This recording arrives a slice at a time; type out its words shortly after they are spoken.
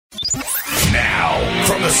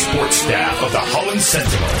From the sports staff of the Holland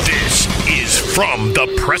Sentinel, this is From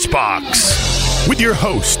the Press Box. With your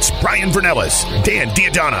hosts, Brian Vernellis, Dan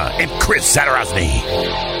Diadana, and Chris Zadarozny.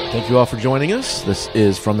 Thank you all for joining us. This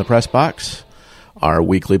is From the Press Box, our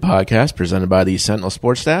weekly podcast presented by the Sentinel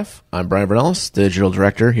sports staff. I'm Brian Vernellis, digital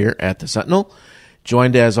director here at the Sentinel,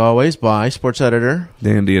 joined as always by sports editor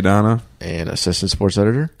Dan Diadana and assistant sports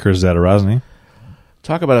editor Chris Zadarozny.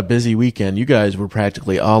 Talk about a busy weekend. You guys were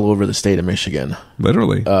practically all over the state of Michigan.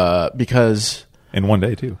 Literally. Because... In one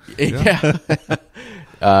day, too. Yeah.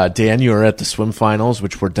 Dan, you were at the swim finals,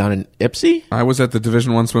 which were done in Ypsi? I was at the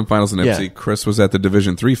Division I swim finals in Ypsi. Yeah. Chris was at the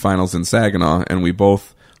Division III finals in Saginaw, and we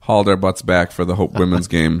both hauled our butts back for the Hope women's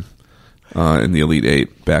game in the Elite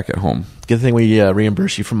Eight back at home. Good thing we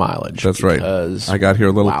reimburse you for mileage. That's right. I got here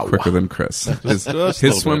a little quicker than Chris.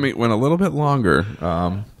 His swim meet went a little bit longer,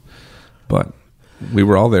 but... We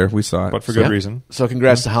were all there. We saw it. But for good reason. So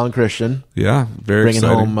congrats to Holland Christian. Yeah, very bringing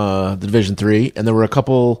exciting. home the Division III. And there were a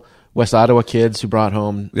couple West Ottawa kids who brought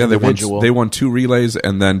home individual. They won 2 relays,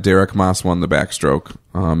 and then Derek Moss won the backstroke.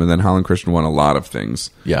 And then Holland Christian won a lot of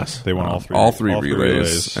things. Yes. They won all three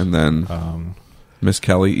relays. And then Miss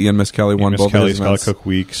Kelly won both of his events. Skylar Cook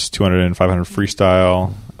Weeks, 200 and 500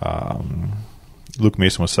 freestyle. Luke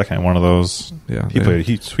Mason was second in one of those. Yeah,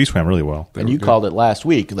 he swam really well. And you called it last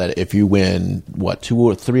week that if you win, 2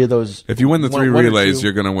 or 3 of those? If you win the 3 relays,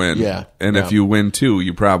 you're going to win. Yeah. And if you win 2,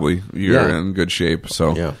 you're in good shape.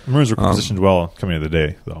 So yeah. Maroons were positioned well coming into the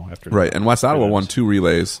day, though. Right. And West Ottawa won 2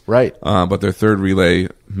 relays. Right. But their third relay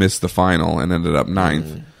missed the final and ended up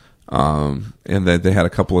 9th. And then they had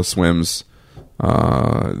a couple of swims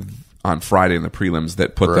on Friday in the prelims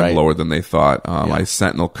that put them lower than they thought. I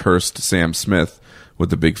Sentinel cursed Sam Smith with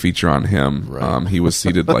the big feature on him. Right. He was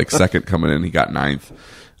seated like second coming in. He got 9th.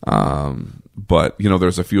 But,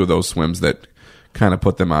 there's a few of those swims that kind of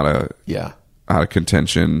put them out of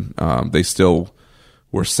contention. They still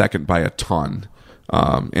were second by a ton.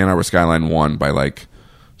 Ann Arbor Skyline won by like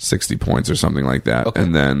 60 points or something like that. Okay.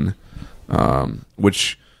 And then,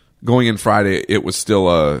 which going in Friday, it was still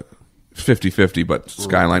a 50-50, but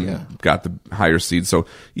Skyline got the higher seed. So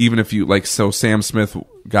even if Sam Smith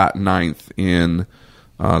got 9th in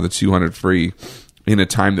the 200 free in a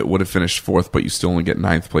time that would have finished 4th, but you still only get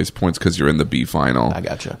 9th place points because you're in the B final. I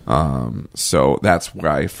gotcha. So that's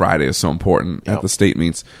why Friday is so important at the state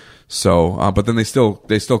meets. So, but then they still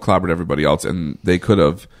clobbered everybody else, and they could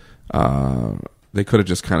have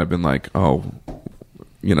just kind of been like, oh,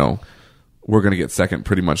 we're going to get second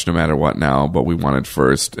pretty much no matter what now, but we wanted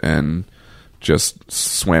first, and just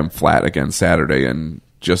swam flat again Saturday and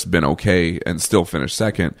just been okay and still finished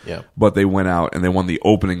second. Yeah. But they went out and they won the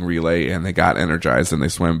opening relay and they got energized and they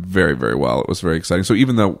swam very, very well. It was very exciting. So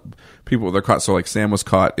even though they're caught, so like Sam was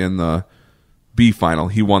caught in the B final,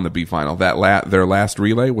 he won the B final. Their last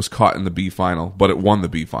relay was caught in the B final, but it won the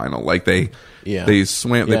B final. Like they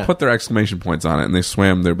swam, they put their exclamation points on it and they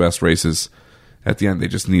swam their best races. At the end, they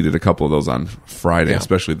just needed a couple of those on Friday,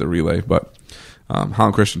 especially the relay. But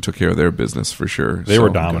Holland Christian took care of their business for sure. They were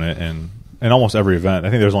dominant in almost every event. I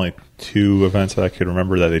think there's only 2 events that I could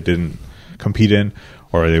remember that they didn't compete in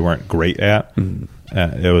or they weren't great at.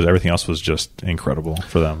 Everything else was just incredible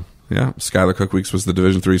for them. Yeah, Skylar Cook Weeks was the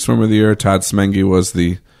Division III Swimmer of the Year. Todd Smengi was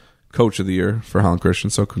the Coach of the Year for Holland Christian,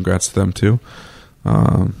 so congrats to them too.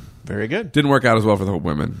 Very good. Didn't work out as well for the Hope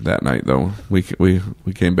women that night, though. We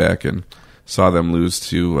came back and saw them lose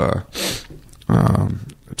to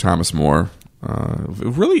Thomas More.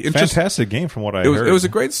 Really interesting. Fantastic game from what I heard. It was a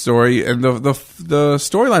great story, and the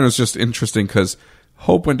storyline was just interesting because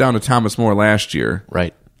Hope went down to Thomas More last year,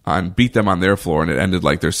 right, and beat them on their floor, and it ended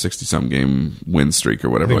like their 60-some game win streak or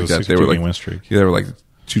whatever like that. They were like win streak. Yeah, they were like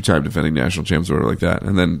 2-time defending national champs or whatever like that,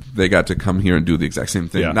 and then they got to come here and do the exact same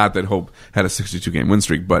thing. Yeah. Not that Hope had a 62-game win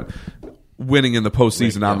streak, but winning in the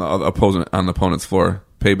postseason on the opponent's floor.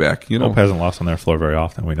 Payback, Hope hasn't lost on their floor very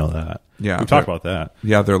often. We know that. Yeah, we talked about that.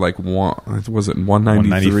 Yeah, they're like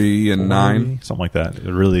 193 and 9, something like that.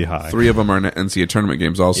 Really high. 3 of them are NCAA tournament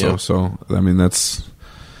games also. Yeah. So I mean, it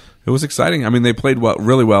was exciting. I mean, they played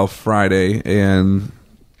really well Friday and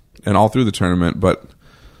all through the tournament, but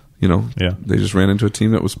they just ran into a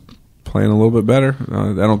team that was playing a little bit better.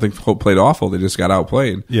 I don't think Hope played awful. They just got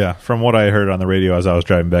outplayed. Yeah, from what I heard on the radio as I was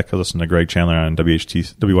driving back, I listened to Greg Chandler on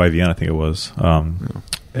WYVN, I think it was.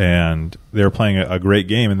 And they were playing a great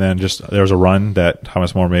game, and then just there was a run that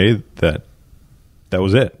Thomas More made that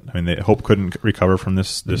was it. I mean, Hope couldn't recover from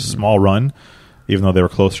this small run, even though they were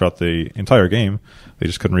close throughout the entire game. They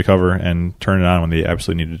just couldn't recover and turn it on when they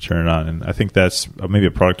absolutely needed to turn it on. And I think that's maybe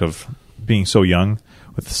a product of being so young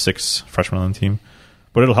with 6 freshmen on the team.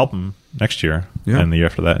 but it'll help them next year and the year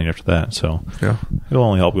after that and the year after that. So it'll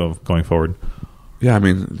only help going forward. Yeah, I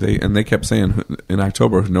mean, they kept saying in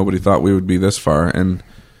October nobody thought we would be this far, and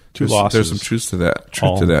two losses. There's some truth to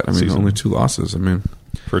that. I mean, season. only 2 losses. I mean,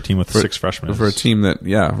 for a team with 6 freshmen, for a team that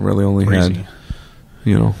really only crazy.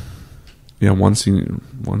 had one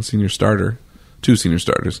senior starter, 2 senior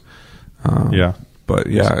starters. But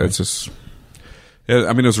it's just.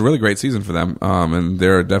 I mean, it was a really great season for them, and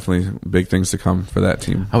there are definitely big things to come for that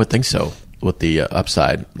team. I would think so. With the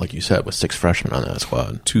upside, like you said, with 6 freshmen on that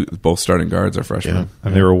squad, both starting guards are freshmen,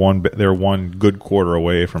 and they were one good quarter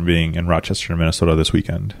away from being in Rochester, Minnesota this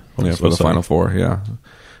weekend. For the Final Four. Yeah.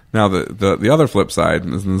 Now the other flip side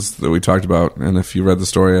is that we talked about, and if you read the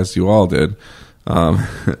story as you all did,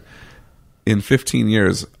 in 15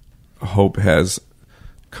 years, Hope has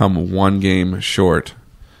come 1 game short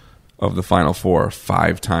of the Final Four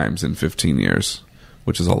 5 times in 15 years,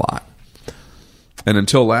 which is a lot. And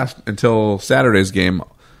until Saturday's game,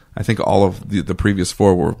 I think all of the previous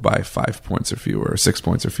 4 were by 5 points or fewer, or 6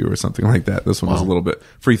 points or fewer, something like that. This one was a little bit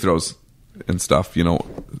free throws and stuff.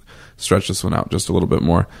 Stretch this one out just a little bit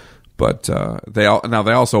more. But they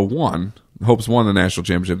also won. Hope's won the national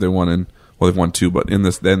championship. They've won 2, but in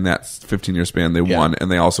that 15-year span they won,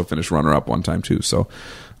 and they also finished runner-up one time too. So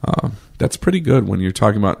that's pretty good when you're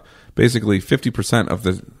talking about basically 50% of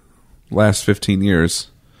the last 15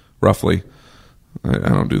 years, roughly. I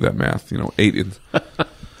don't do that math. 8 in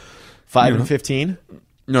 5 and 15.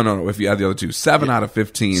 No. If you add the other 2, 7 out of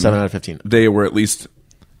 15. 7 out of 15. They were at least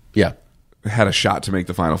had a shot to make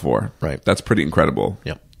the Final Four. Right. That's pretty incredible.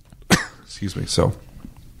 Yeah. Excuse me. So,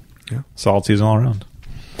 solid season all around.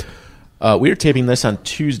 We are taping this on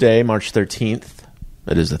Tuesday, March 13th.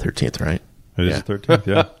 It is the 13th, right? It is the 13th.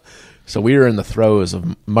 Yeah. So we are in the throes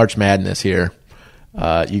of March Madness here.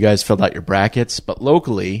 You guys filled out your brackets, but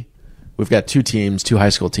locally, we've got 2 high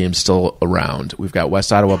school teams still around. We've got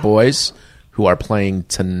West Ottawa boys who are playing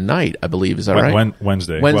tonight, I believe. Is that right?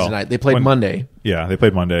 Wednesday. Wednesday night. They played Monday. Yeah, they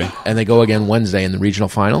played Monday. And they go again Wednesday in the regional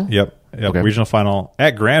final? Yep. Okay. Regional final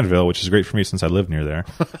at Granville, which is great for me since I live near there.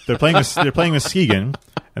 They're playing Muskegon,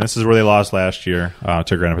 and this is where they lost last year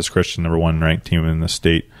to Grand Rapids Christian, number 1 ranked team in the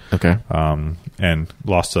state. Okay. And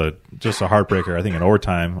lost just a heartbreaker, I think, in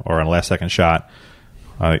overtime or on a last-second shot.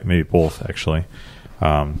 Maybe both, actually.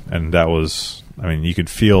 And that was, I mean, you could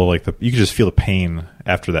just feel the pain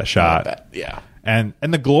after that shot. Yeah. And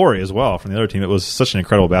the glory as well from the other team. It was such an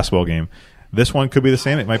incredible basketball game. This one could be the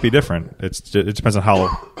same. It might be different. It depends on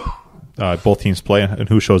how both teams play and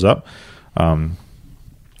who shows up.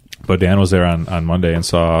 But Dan was there on Monday and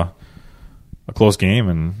saw a close game,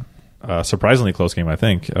 and a surprisingly close game, I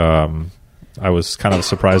think. I was kind of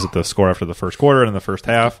surprised at the score after the first quarter and the first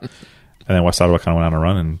half. And then West Ottawa kind of went on a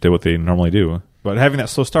run and did what they normally do. But having that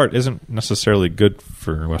slow start isn't necessarily good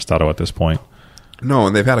for West Ottawa at this point. No,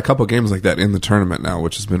 and they've had a couple games like that in the tournament now,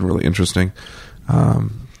 which has been really interesting.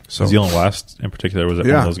 So Zeeland West, in particular, was at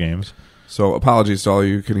one of those games. So apologies to all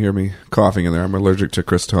you can hear me coughing in there. I'm allergic to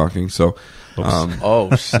Chris talking. So,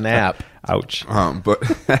 oh snap! Ouch. But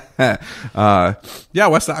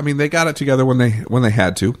West. I mean, they got it together when they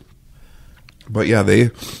had to. But yeah,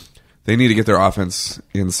 they need to get their offense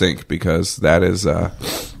in sync, because that is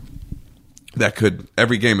that could,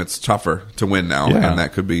 every game it's tougher to win now, and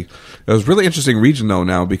that could be. It was a really interesting region though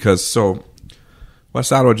now, because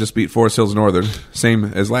West Ottawa just beat Forest Hills Northern, same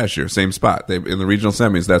as last year, same spot. They in the regional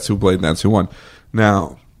semis. That's who played and that's who won.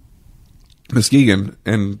 Now, Muskegon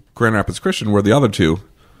and Grand Rapids Christian were the other 2,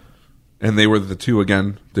 and they were the 2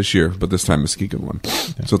 again this year, but this time Muskegon won.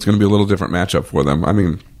 Yeah. So it's going to be a little different matchup for them. I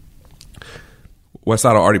mean, West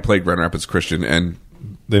Ottawa already played Grand Rapids Christian, and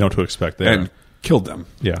they know what to expect there. And killed them.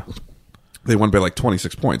 Yeah. They won by like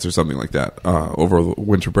 26 points or something like that over the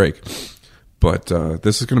winter break. But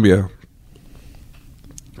this is going to be a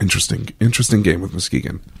interesting game with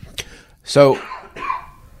Muskegon. So,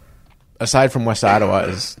 aside from West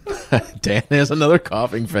Ottawa, Dan has another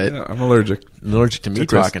coughing fit. Yeah, I'm allergic. To me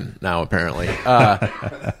talking now, apparently.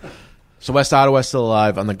 So West Ottawa is still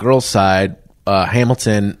alive. On the girls' side,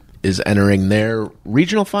 Hamilton is entering their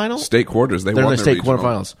regional final? State quarters. They're in the state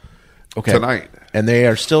quarterfinals. Okay. Tonight. And they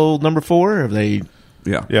are still number 4? Or have they?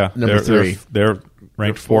 Yeah. Number 3. They're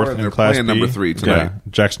ranked 4th in Class B. Number 3 tonight. Yeah.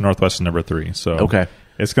 Jackson Northwest is number 3. So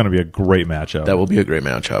it's going to be a great matchup. That will be a great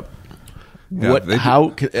matchup. Yeah,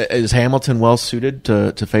 how is Hamilton well suited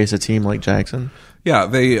to face a team like Jackson? Yeah,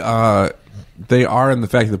 they are in the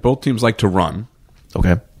fact that both teams like to run.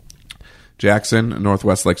 Okay. Jackson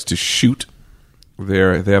Northwest likes to shoot. They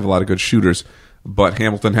have a lot of good shooters, but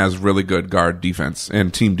Hamilton has really good guard defense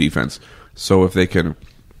and team defense. So if they can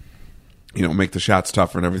make the shots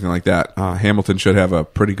tougher and everything like that. Hamilton should have a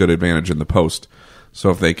pretty good advantage in the post. So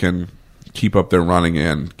if they can keep up their running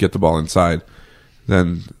and get the ball inside,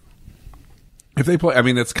 then if they play,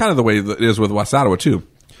 it's kind of the way it is with West Ottawa too.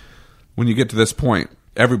 When you get to this point,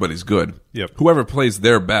 everybody's good. Yep. Whoever plays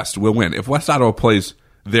their best will win. If West Ottawa plays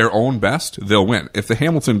their own best, they'll win. If the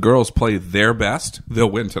Hamilton girls play their best,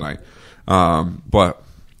 they'll win tonight. But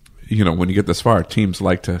when you get this far, teams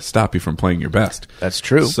like to stop you from playing your best. That's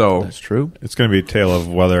true. So that's true. It's going to be a tale of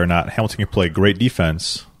whether or not Hamilton can play great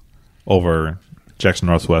defense over Jackson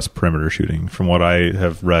Northwest perimeter shooting. From what I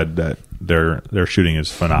have read, that their shooting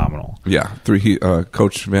is phenomenal. Yeah,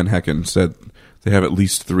 Coach Van Hecken said they have at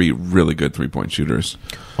least 3 really good 3-point shooters.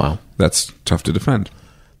 Wow, that's tough to defend.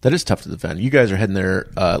 That is tough to defend. You guys are heading there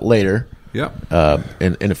later. Yep.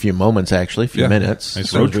 In a few moments, actually, a few minutes.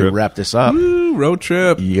 Nice road trip. We wrap this up. Woo, road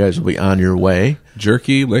trip. You guys will be on your way.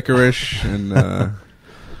 Jerky, licorice, and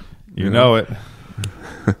you know it.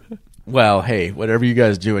 Well, hey, whatever you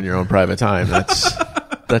guys do in your own private time,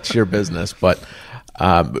 that's your business. But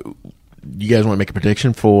you guys want to make a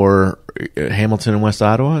prediction for Hamilton and West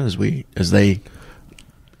Ottawa as they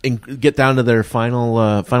get down to their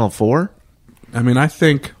final 4? I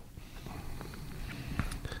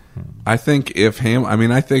think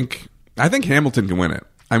Hamilton can win it.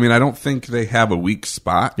 I don't think they have a weak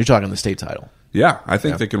spot. You're talking the state title. Yeah, I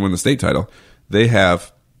think they can win the state title. They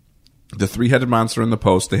have the 3-headed monster in the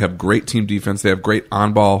post. They have great team defense. They have great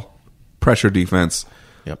on-ball pressure defense.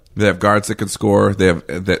 Yep. They have guards that can score.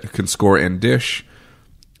 That can score and dish.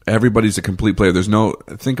 Everybody's a complete player.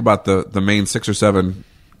 Think about the main 6 or 7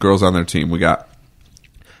 girls on their team. We got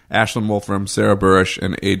Ashlyn Wolfram, Sarah Burish,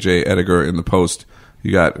 and AJ Ediger in the post.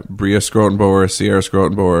 You got Bria Scrotenboer, Sierra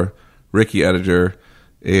Scrotenboer, Ricky Ediger,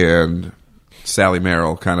 and Sally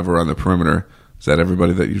Merrill kind of around the perimeter. Is that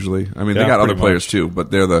everybody that usually... they got other players too,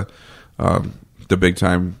 but they're the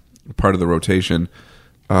big-time part of the rotation.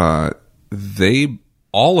 All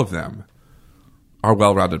of them are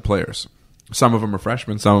well-rounded players. Some of them are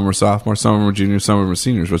freshmen, some of them are sophomores, some of them are juniors, some of them are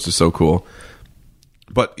seniors, which is so cool.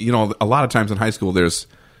 But, a lot of times in high school, there's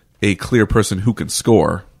a clear person who can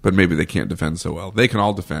score, but maybe they can't defend so well. They can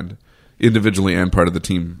all defend individually and part of the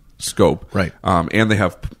team scope. Right. And they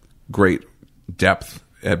have great depth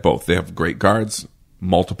at both. They have great guards,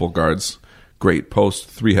 multiple guards, great post,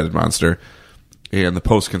 3-headed monster, and the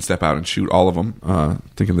post can step out and shoot all of them. I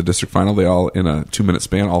think in the district final, they all, in a 2-minute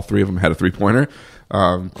span, all 3 of them had a 3-pointer.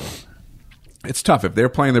 It's tough. If they're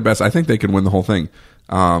playing their best, I think they can win the whole thing.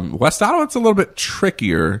 West Ottawa, it's a little bit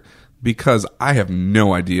trickier because I have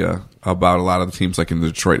no idea about a lot of the teams like in the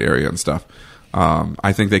Detroit area and stuff.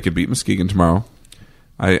 I think they could beat Muskegon tomorrow.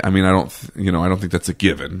 I don't think that's a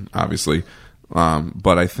given, obviously.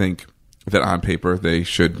 But I think that on paper they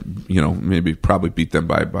should, probably beat them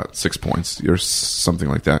by about 6 points or something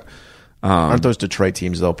like that. Aren't those Detroit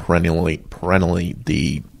teams though perennially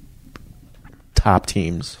the top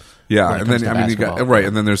teams? Yeah, and then you got right,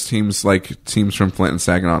 and then there's teams from Flint and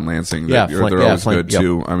Saginaw and Lansing that they're always good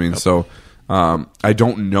too. Yep. So I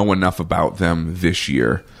don't know enough about them this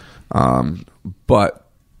year, but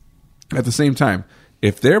at the same time,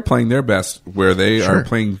 if they're playing their best, where they are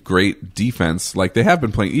playing great defense, like they have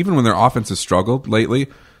been playing, even when their offense has struggled lately,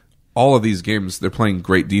 all of these games they're playing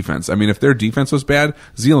great defense. If their defense was bad,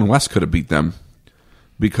 Zeeland West could have beat them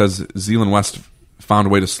because Zeeland West found a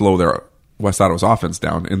way to slow their West Ottawa's offense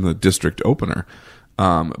down in the district opener.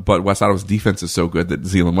 But West Ottawa's defense is so good that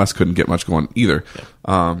Zeeland West couldn't get much going either.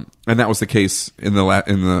 And that was the case in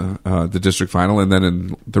the district final, and then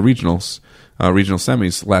in the regional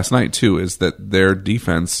semis last night too. Is that their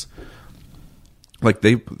defense,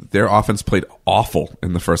 their offense played awful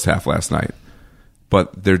in the first half last night,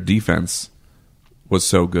 but their defense was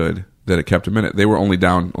so good that it kept them in it. They were only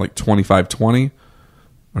down 25-20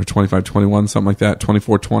 or 25-21, something like that,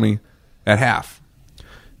 24-20 at half.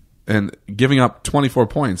 And giving up 24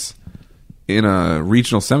 points in a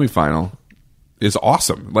regional semifinal is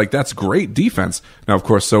awesome. That's great defense. Now, of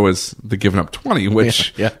course, so is the giving up 20,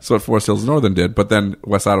 which is what Forest Hills Northern did. But then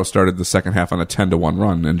West Ottawa started the second half on a 10-1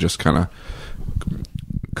 run and just kind of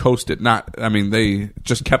coasted. They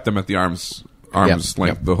just kept them at the arm's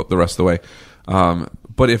length the rest of the way.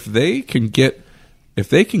 But if they can get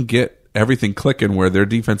everything clicking where their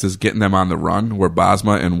defense is getting them on the run, where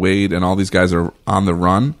Bosma and Wade and all these guys are on the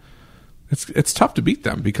run, it's tough to beat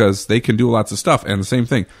them because they can do lots of stuff. And the same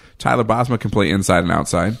thing, Tyler Bosma can play inside and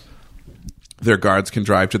outside. Their guards can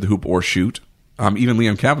drive to the hoop or shoot. Even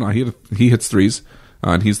Liam Kavanaugh, he hits threes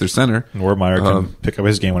and he's their center. And Wertmeyer can pick up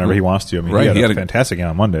his game whenever he wants to. I mean, Right, he had a fantastic game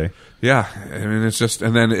on Monday. Yeah, I mean it's just,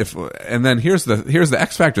 and then here's the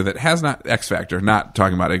X factor that has not X factor. Not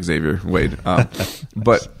talking about Xavier Wade,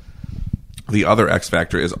 but the other X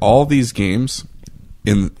factor is all these games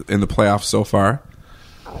in the playoffs so far.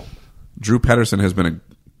 Drew Pedersen has been a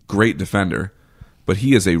great defender, but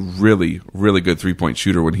he is a really, really good 3-point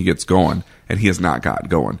shooter when he gets going, and he has not got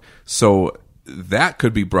going. So that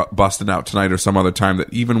could be busted out tonight or some other time,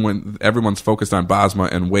 that even when everyone's focused on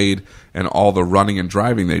Bosma and Wade and all the running and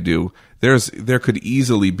driving they do, there could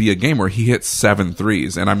easily be a game where he hits 7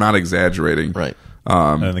 threes, and I'm not exaggerating. Right.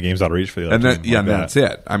 And the game's out of reach for the other team. And that's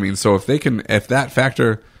it. I mean, so if that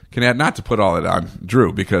factor can add, not to put all it on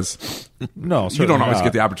Drew, because no, you don't always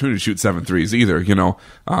get the opportunity to shoot 7 threes either, you know.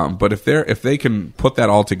 But if they can put that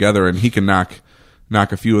all together and he can knock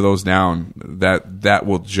a few of those down, that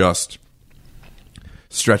will just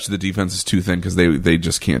stretch the defenses too thin, because they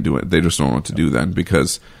just can't do it. They just don't know what to do then,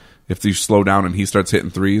 because if you slow down and he starts hitting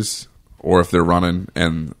threes, or if they're running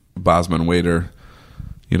and Bosma and Wade are,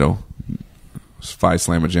 you know, 5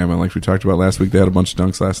 slam a jamma like we talked about last week. They had a bunch of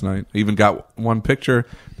dunks last night. I even got one picture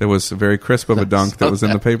that was very crisp of a dunk that was in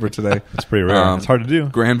the paper today. It's pretty rare. It's hard to do.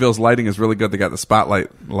 Granville's lighting is really good. They got the spotlight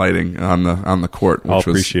lighting on the court. I'll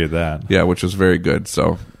appreciate that. Yeah, which was very good.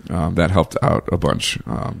 So that helped out a bunch.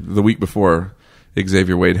 The week before,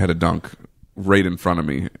 Xavier Wade had a dunk right in front of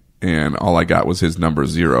me, and all I got was his number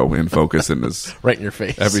 0 in focus, and his right in your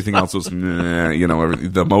face. Everything else was, you know,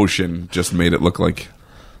 the motion just made it look like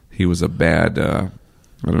he was a bad, I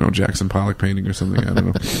don't know, Jackson Pollock painting or something. I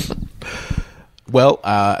don't know. Well,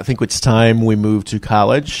 I think it's time we move to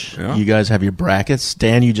college. Yeah. You guys have your brackets.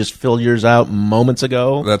 Dan, you just filled yours out moments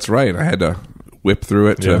ago. That's right. I had to whip through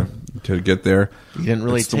it to get there. You didn't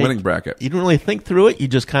really it's the winning bracket. You didn't really think through it. You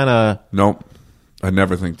just kind of. Nope. I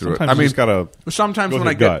never think through Sometimes it. I mean, you just gotta sometimes go when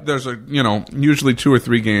with I your get gut. there's usually 2 or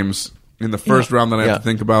 3 games in the first round that I have to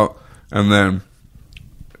think about, and then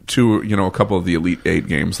a couple of the Elite 8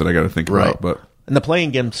 games that I got to think Right. about. But And the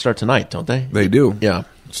playing games start tonight, don't they? they do. Yeah.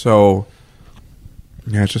 So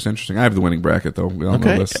yeah, it's just interesting. I have the winning bracket though. We all know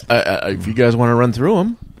Okay. this. If you guys want to run through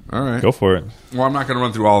them, All right. Go for it. Well, I'm not going to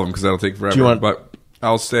run through all of them because that'll take forever. But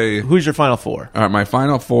I'll say, who's your final 4? all right, my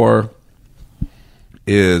final 4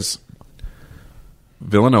 is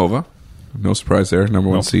Villanova. No surprise there. Number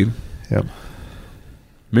 1 seed. Yep.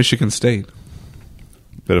 Michigan State.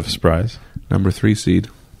 Bit of a surprise. Number 3 seed.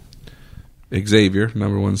 Xavier,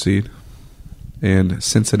 number 1 seed. And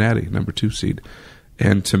Cincinnati, number 2 seed.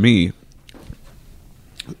 And to me,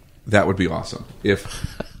 that would be awesome.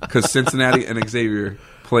 Because Cincinnati and Xavier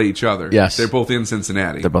play each other. Yes. They're both in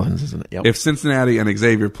Cincinnati. They're both in Cincinnati. Yep. If Cincinnati and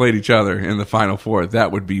Xavier played each other in the Final Four,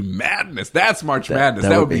 that would be madness. That's March Madness.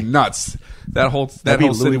 That would be nuts. That whole city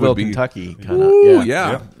Louisville, would be Kentucky.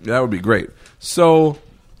 Yeah, that would be great. So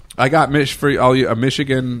I got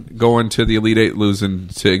Michigan going to the Elite 8, losing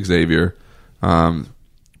to Xavier,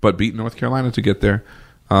 but beating North Carolina to get there.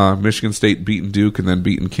 Michigan State beating Duke and then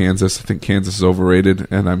beating Kansas. I think Kansas is overrated,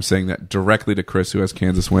 and I'm saying that directly to Chris, who has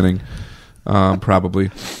Kansas winning,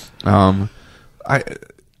 probably. I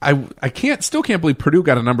still can't believe Purdue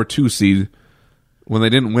got a number 2 seed when they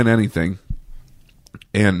didn't win anything,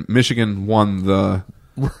 and Michigan won the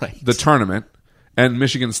tournament, and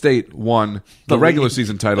Michigan State won the regular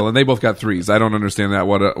season title, and they both got 3s. I don't understand that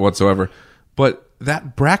whatsoever. But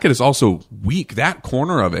that bracket is also weak. That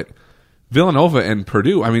corner of it, Villanova and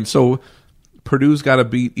Purdue. I mean, so Purdue's got to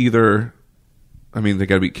beat they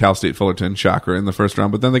got to beat Cal State Fullerton, shocker, in the first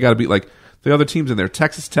round, but then they got to beat the other teams in there: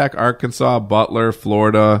 Texas Tech, Arkansas, Butler,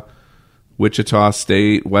 Florida, Wichita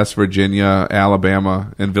State, West Virginia,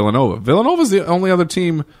 Alabama, and Villanova. Villanova's the only other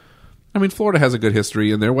team. I mean, Florida has a good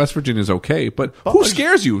history in there. West Virginia's okay, but who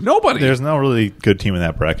scares you? Nobody. There's no really good team in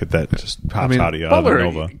that bracket that just pops out of you. Butler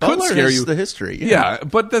Nova. could Butler scare has you. the history. Yeah,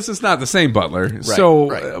 but this is not the same Butler. Right, So,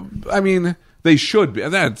 right. I mean, they should be.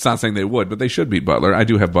 That's not saying they would, but they should beat Butler. I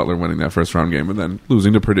do have Butler winning that first round game and then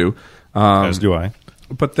losing to Purdue. As do I.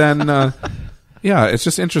 But then, yeah, it's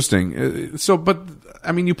just interesting. But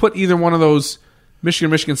I mean, you put either one of those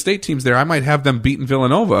Michigan State teams there, I might have them beating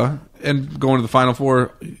Villanova and going to the Final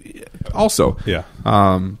Four also. Yeah.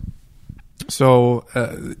 So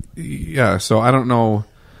I don't know.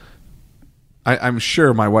 I'm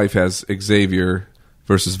sure my wife has Xavier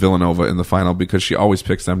versus Villanova in the final because she always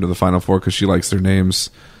picks them to the Final Four because she likes their names.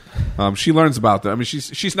 She learns about them. I mean,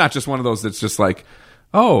 she's not just one of those that's just like,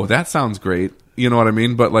 oh, that sounds great. You know what I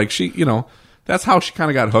mean? But like that's how she kind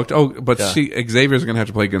of got hooked. Oh, but Xavier's going to have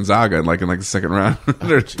to play Gonzaga in the second round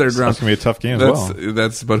or third round. That's going to be a tough game as well.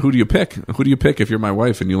 But who do you pick? Who do you pick if you're my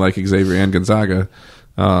wife and you like Xavier and Gonzaga?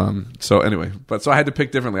 So anyway, so I had to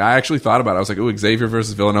pick differently. I actually thought about it. I was like, "Ooh, Xavier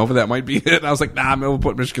versus Villanova, that might be it." And I was like, "Nah, I'm gonna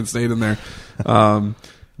put Michigan State in there."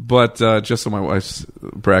 But just so my wife's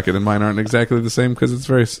bracket and mine aren't exactly the same because it's a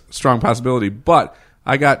very strong possibility. But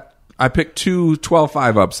I picked 2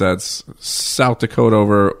 12-5 upsets: South Dakota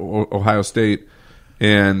over Ohio State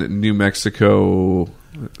and New Mexico.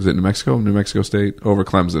 Is it New Mexico? New Mexico State over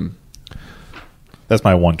Clemson. That's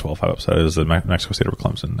my 1-12-5 upset is the Mexico State over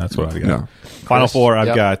Clemson. That's what I got. Yeah. Final four, I've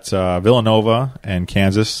Yep. got Villanova and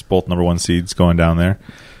Kansas, both number 1 seeds going down there.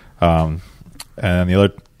 And the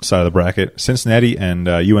other side of the bracket, Cincinnati and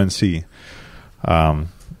UNC.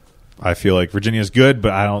 I feel like Virginia's good,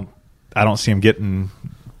 but I don't see them getting.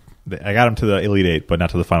 I got them to the Elite Eight, but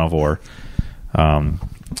not to the Final Four.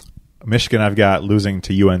 Michigan, I've got losing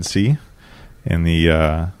to UNC in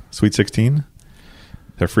the Sweet 16.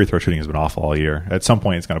 Their free throw shooting has been awful all year. At some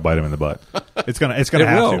point, it's going to bite them in the butt. It's going to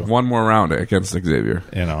have to. One more round against Xavier.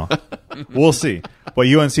 We'll see. But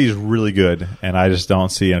UNC is really good, and I just don't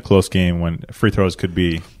see in a close game when free throws could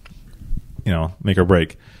be, make or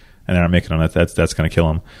break, and they're not making them. That's going to kill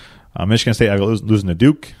them. Michigan State, I got losing to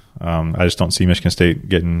Duke. I just don't see Michigan State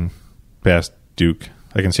getting past Duke.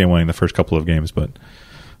 I can see them winning the first couple of games, but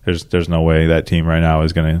there's no way that team right now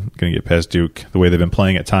is going to get past Duke the way they've been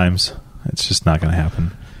playing at times. It's just not going to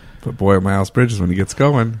happen. But boy, Miles Bridges, when he gets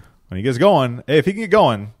going. When he gets going, if he can get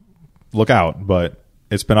going, look out. But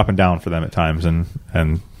it's been up and down for them at times, and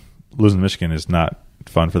losing to Michigan is not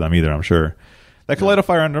fun for them either, I'm sure. That could light a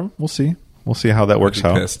fire under them. We'll see. We'll see how that works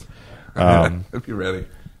out. Pissed. I'd be ready.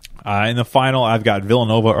 In the final, I've got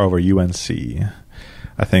Villanova over UNC.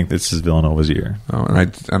 I think this is Villanova's year. Oh,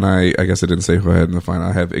 and I guess I didn't say who I had in the final.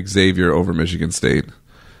 I have Xavier over Michigan State.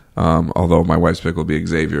 Although my wife's pick will be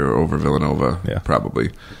Xavier over Villanova,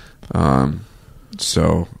 probably.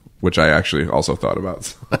 Which I actually also thought about.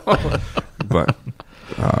 So. but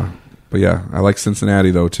yeah, I like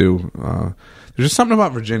Cincinnati though too. There's just something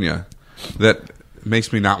about Virginia that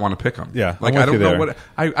makes me not want to pick them. Yeah, like I don't know what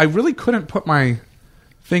I really couldn't put my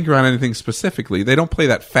finger on anything specifically. They don't play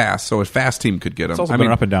that fast, so a fast team could get them. It's also been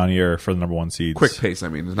an up and down year for the number 1 seeds. Quick pace. I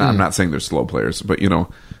mean, I'm not saying they're slow players, but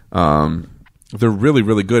they're really,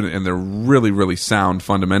 really good, and they're really, really sound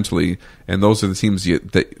fundamentally. And those are the teams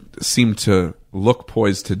that seem to look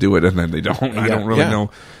poised to do it, and then they don't. I don't really know.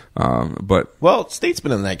 But State's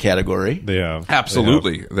been in that category. They have.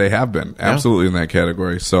 Absolutely. They have been. Absolutely in that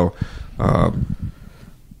category. So,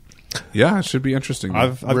 it should be interesting.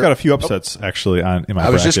 I've got a few upsets, actually, in my bracket. I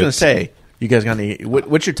was just going to say, you guys got any?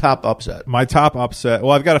 What's your top upset? My top upset.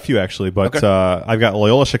 Well, I've got a few actually, but Okay. I've got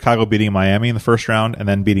Loyola Chicago beating Miami in the first round, and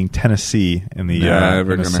then beating Tennessee in the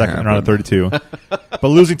second round of 32, but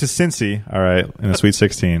losing to Cincy. All right, in the Sweet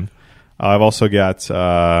 16. I've also got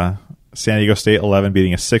San Diego State 11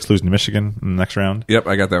 beating a 6, losing to Michigan in the next round. Yep,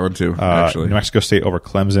 I got that one too. Actually, New Mexico State over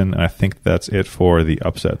Clemson, and I think that's it for the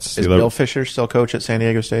upsets. Is Bill Fisher still coach at San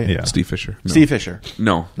Diego State? Yeah. Steve Fisher. No. Steve Fisher.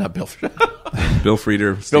 No, Not Bill Fisher. Bill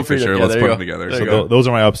Frieder. Steve Frieder, Fisher. yeah, Let's there put you them go. together. There So you go. Those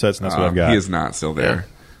are my upsets, and that's what I've got. He is not still there.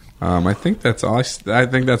 I think that's all. I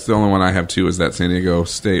think that's the only one I have too. Is that San Diego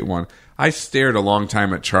State one? I stared a long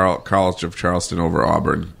time at College of Charleston over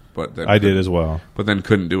Auburn, but then I did as well. But then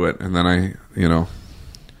couldn't do it, and then A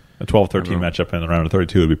 12-13 matchup in the round of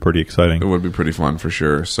 32 would be pretty exciting. it would be pretty fun for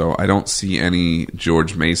sure. So I don't see any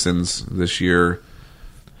George Masons this year.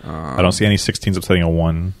 I don't see any 16s upsetting a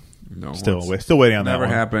 1. No, Still waiting on that never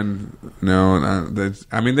one. happened. No,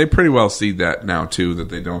 I mean they pretty well seed that now too. That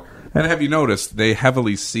they don't. And have you noticed they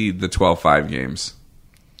heavily seed the 12-5 games?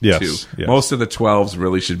 Yes, Too. yes. Most of the 12s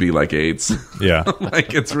really should be like 8s. Yeah.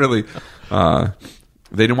 Like it's really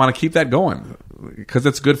they didn't want to keep that going because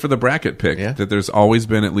it's good for the bracket pick that there's always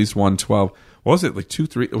been at least one 12. What was it like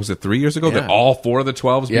 2-3? Was it 3 years ago that all 4 of the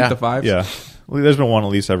 12s beat the 5s? Yeah. Well, there's been one at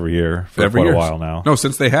least every year for quite a while now. No,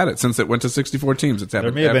 since they had it, since it went to 64 teams, it's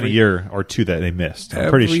happened. There may have been a year or two that they missed. I'm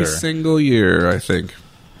pretty sure. Every single year, I think.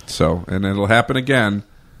 So, and it'll happen again.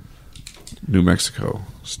 New Mexico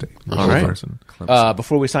State. All right. Clemson.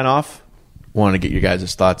 Before we sign off, want to get your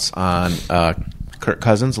guys' thoughts on Kirk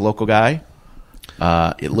Cousins, a local guy.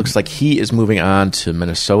 It looks like he is moving on to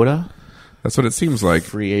Minnesota. That's what it seems like.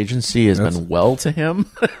 Free agency has been well to him.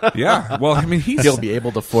 Yeah. Well, I mean, He'll be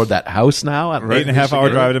able to afford that house now. At 8.5 hour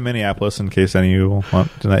drive to Minneapolis, in case any of you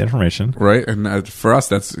want that information. right. And for us,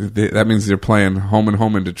 that means they're playing home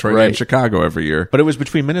in Detroit and Chicago every year. But it was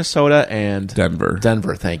between Minnesota and Denver.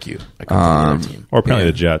 Denver, thank you. I couldn't think of the other team. Or apparently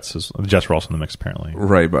the Jets. The Jets were also in the mix, apparently.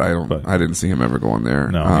 Right, but I didn't see him ever going there.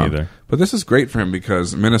 No, me either. But this is great for him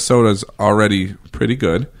because Minnesota's already pretty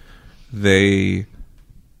good.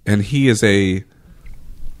 He is a.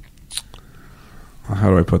 How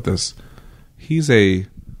do I put this? he's a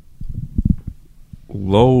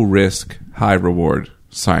low risk, high reward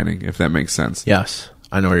signing, if that makes sense. Yes,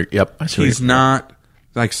 I know. I see. He's not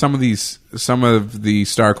like some of the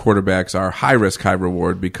star quarterbacks are high risk, high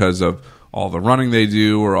reward because of all the running they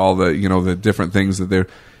do or all the the different things that they're.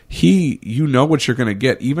 You know what you're going to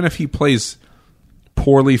get, even if he plays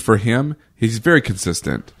poorly for him. He's very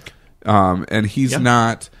consistent, and he's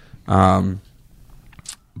not.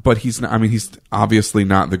 But he's not. I mean, he's obviously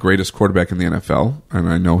not the greatest quarterback in the NFL, and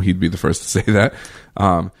I know he'd be the first to say that.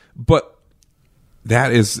 But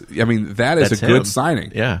that is, that's a good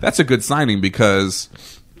signing. Yeah, that's a good signing because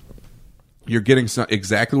you're getting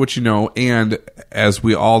exactly what you know, and as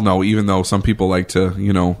we all know, even though some people like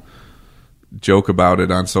to, joke about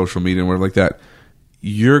it on social media and whatever like that,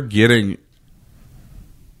 you're getting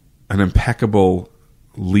an impeccable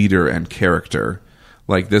leader and character.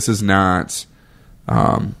 Like, this is not,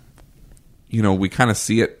 we kind of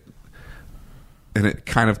see it, and it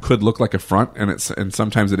kind of could look like a front, and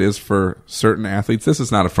sometimes it is for certain athletes. This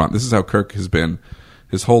is not a front. This is how Kirk has been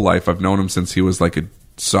his whole life. I've known him since he was like a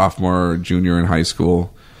sophomore or junior in high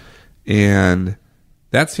school, and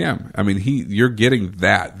that's him. I mean, you're getting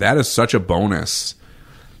that. That is such a bonus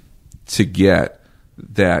to get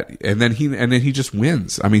that, and then he just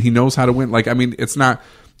wins. I mean, he knows how to win. Like, I mean, it's not.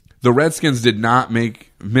 The Redskins did not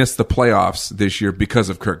miss the playoffs this year because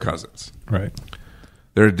of Kirk Cousins. Right.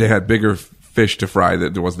 They had bigger fish to fry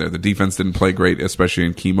that wasn't there. The defense didn't play great, especially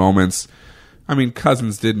in key moments. I mean,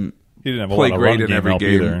 Cousins didn't play great in every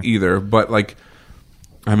game either. But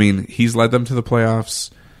he's led them to the playoffs.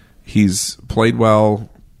 He's played well.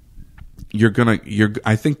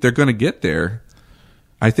 I think they're gonna get there.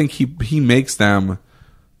 I think he makes them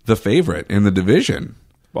the favorite in the division.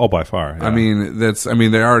 Oh, by far. Yeah. I mean,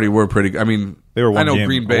 they already were pretty. I mean, they were. I know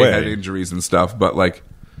Green Bay had injuries and stuff, but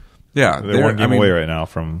they're one game away right now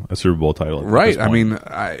from a Super Bowl title. Right. I mean,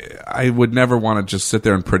 I would never want to just sit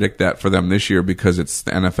there and predict that for them this year because it's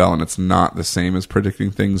the NFL and it's not the same as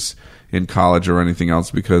predicting things in college or anything else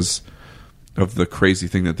because of the crazy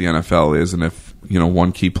thing that the NFL is. And if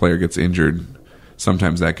one key player gets injured,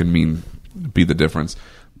 sometimes that can be the difference.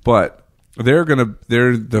 But they're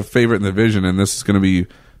the favorite in the division, and this is going to be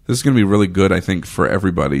really good, I think, for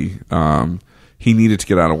everybody. He needed to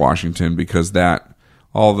get out of Washington because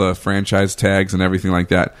all the franchise tags and everything like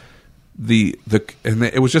that.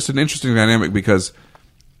 It was just an interesting dynamic because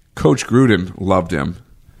Coach Gruden loved him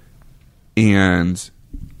and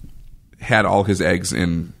had all his eggs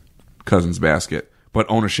in Cousins' basket, but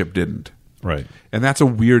ownership didn't. Right. And that's a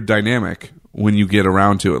weird dynamic when you get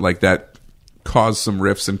around to it. Like, that caused some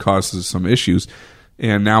rifts and causes some issues,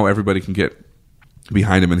 and now everybody can get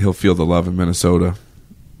behind him and he'll feel the love in Minnesota.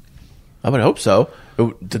 I would hope so.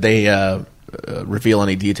 Did they reveal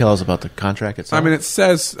any details about the contract itself? I mean, it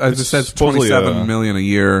says $27 million a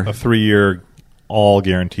year, a 3-year all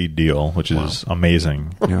guaranteed deal, which is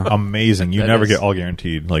amazing. Yeah. Amazing. You never get all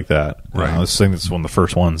guaranteed like that. Right. This thing that's one of the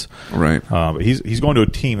first ones. Right. But he's going to a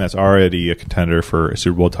team that's already a contender for a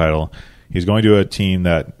Super Bowl title. He's going to a team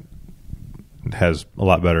that has a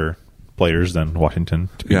lot better players than Washington,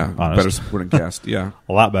 to be honest. Better supporting cast, yeah.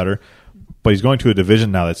 A lot better. But he's going to a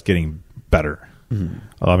division now that's getting better.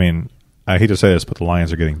 Mm-hmm. I mean, I hate to say this, but the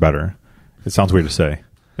Lions are getting better. It sounds weird to say.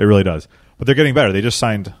 It really does. But they're getting better. They just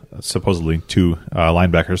signed, supposedly, 2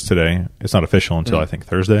 linebackers today. It's not official until, I think,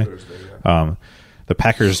 Thursday. Yeah. The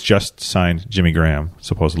Packers just signed Jimmy Graham,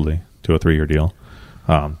 supposedly, to a 3-year deal.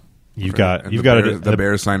 The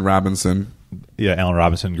Bears signed Robinson. Yeah, Allen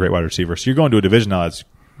Robinson, great wide receiver. So you're going to a division now that's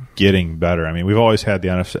getting better. I mean, we've always had the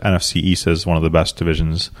NFC East as one of the best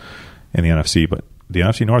divisions in the NFC, but the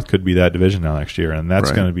NFC North could be that division now next year, and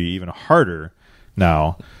that's going to be even harder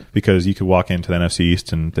now because you could walk into the NFC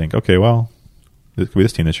East and think, okay, well, this could be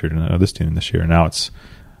this team this year, this team this year. Now it's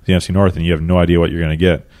the NFC North, and you have no idea what you're going to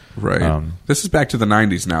get. Right. This is back to the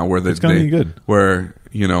 90s now, where it's going to be good. Where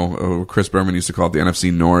Chris Berman used to call it the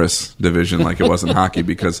NFC Norris division, like it was in hockey,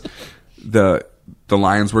 because the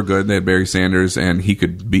Lions were good. They had Barry Sanders, and he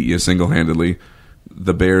could beat you single-handedly.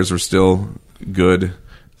 The Bears were still good.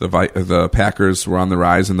 The Packers were on the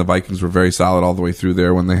rise, and the Vikings were very solid all the way through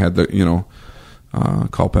there when they had the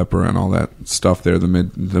Culpepper and all that stuff there. The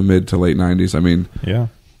mid to late 90s. I mean, yeah,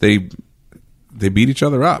 they beat each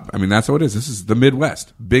other up. I mean, that's how it is. This is the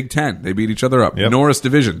Midwest, Big Ten. They beat each other up. Yep. Norris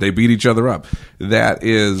Division. They beat each other up. That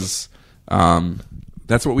is.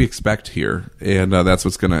 That's what we expect here, and that's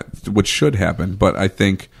what should happen. But I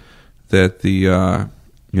think that the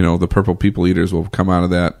Purple People Eaters will come out of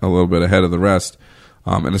that a little bit ahead of the rest,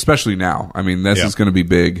 and especially now. I mean, this is going to be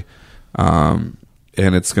big, and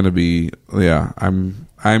it's going to be. Yeah,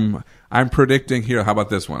 I'm predicting here. How about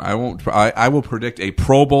this one? I will predict a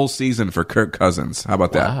Pro Bowl season for Kirk Cousins. How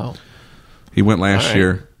about that? Wow. He went last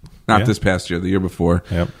year, not Yeah. this past year, the year before.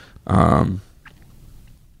 Yep.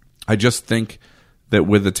 I just think that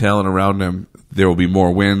with the talent around him, there will be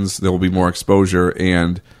more wins, there will be more exposure,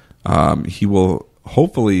 and he will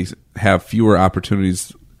hopefully have fewer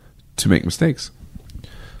opportunities to make mistakes.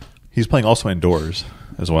 He's playing also indoors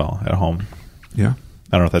as well at home. Yeah.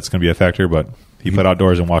 I don't know if that's going to be a factor, but he played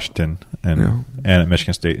outdoors in Washington and at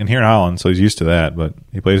Michigan State and here in Holland, so he's used to that. But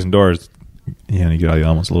he plays indoors, and you get out of the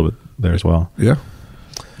elements a little bit there as well. Yeah.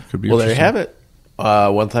 Could be Well, there you interesting. have it.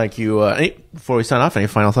 Well, thank you. Before we sign off, any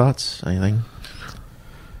final thoughts? Anything?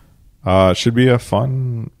 It should be a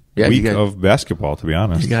fun Yeah, week you guys- of basketball, to be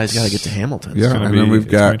honest. You guys got to get to Hamilton. Yeah, gonna and be- then it's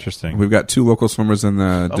gonna be interesting. we've got 2 local swimmers in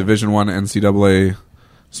the Division I NCAA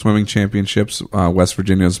swimming championships. West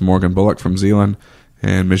Virginia's Morgan Bullock from Zeeland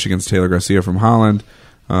and Michigan's Taylor Garcia from Holland.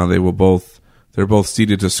 They're both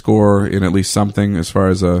seeded to score in at least something as far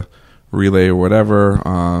as a relay or whatever.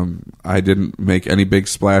 I didn't make any big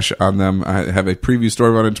splash on them. I have a preview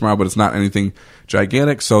story about it tomorrow, but it's not anything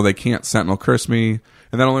gigantic, so they can't Sentinel curse me.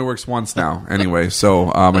 And that only works once now anyway,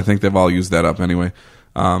 so I think they've all used that up anyway.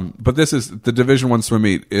 But this is the Division I swim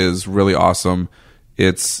meet is really awesome.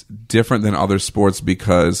 It's different than other sports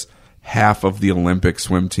because half of the Olympic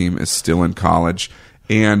swim team is still in college,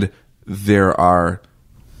 and there are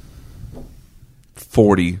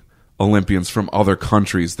 40 Olympians from other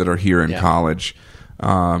countries that are here in Yeah. college.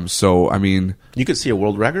 So, I mean, You could see a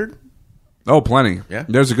world record. oh, plenty. Yeah.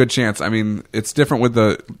 There's a good chance. I mean, it's different with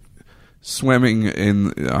the swimming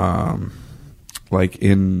in, like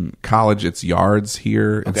in college, it's yards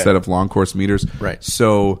here instead of long course meters. Right.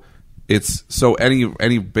 So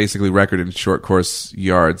any basically record in short course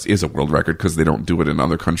yards is a world record because they don't do it in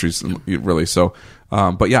other countries really. So,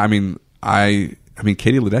 but yeah, I mean,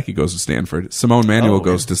 Katie Ledecky goes to Stanford. Simone Manuel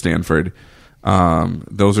goes to Stanford.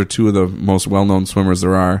 Those are 2 of the most well-known swimmers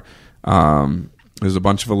there are. There's a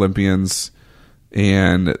bunch of Olympians,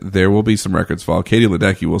 and there will be some records fall. Katie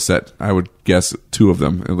Ledecky will set, I would guess, 2 of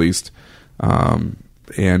them at least.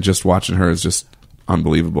 And just watching her is just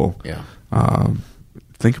unbelievable. Yeah.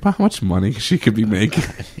 Think about how much money she could be making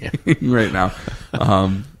right now.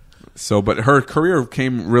 But her career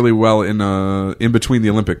came really well in between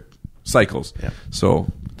the Olympic cycles. Yeah.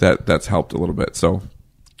 So that's helped a little bit. So,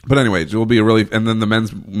 but anyway, it will be and then the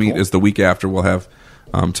men's meet is the week after. We'll have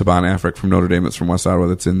Taban Afric from Notre Dame that's from West Ottawa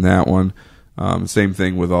that's in that one. Same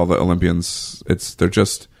thing with all the Olympians.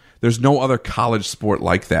 There's no other college sport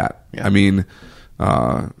like that. Yeah. I mean,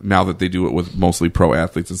 now that they do it with mostly pro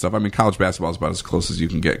athletes and stuff. I mean, college basketball is about as close as you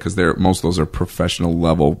can get because most of those are professional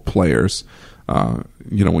level players.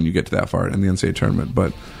 When you get to that far in the NCAA tournament,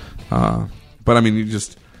 but I mean, you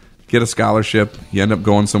just get a scholarship, you end up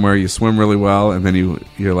going somewhere, you swim really well, and then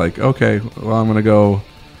you're like, okay, well, I'm going to go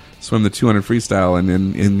swim the 200 freestyle, and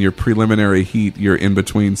in your preliminary heat, you're in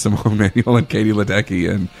between Simone Manuel and Katie Ledecky,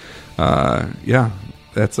 and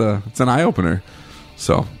it's an eye opener.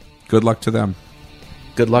 So good luck to them.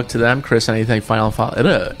 Good luck to them, Chris. Any final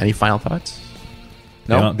thoughts?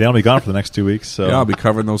 No. They'll be gone for the next 2 weeks. So Yeah, I'll be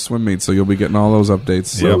covering those swim meets, so you'll be getting all those updates.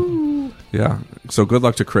 So, Yep. yeah. So good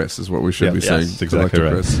luck to Chris is what we should Yep. be Yes, saying. that's Good luck exactly to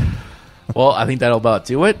right. Chris. Well, I think that'll about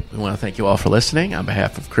do it. We want to thank you all for listening. On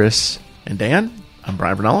behalf of Chris and Dan, I'm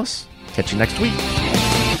Brian Vernellis. Catch you next week.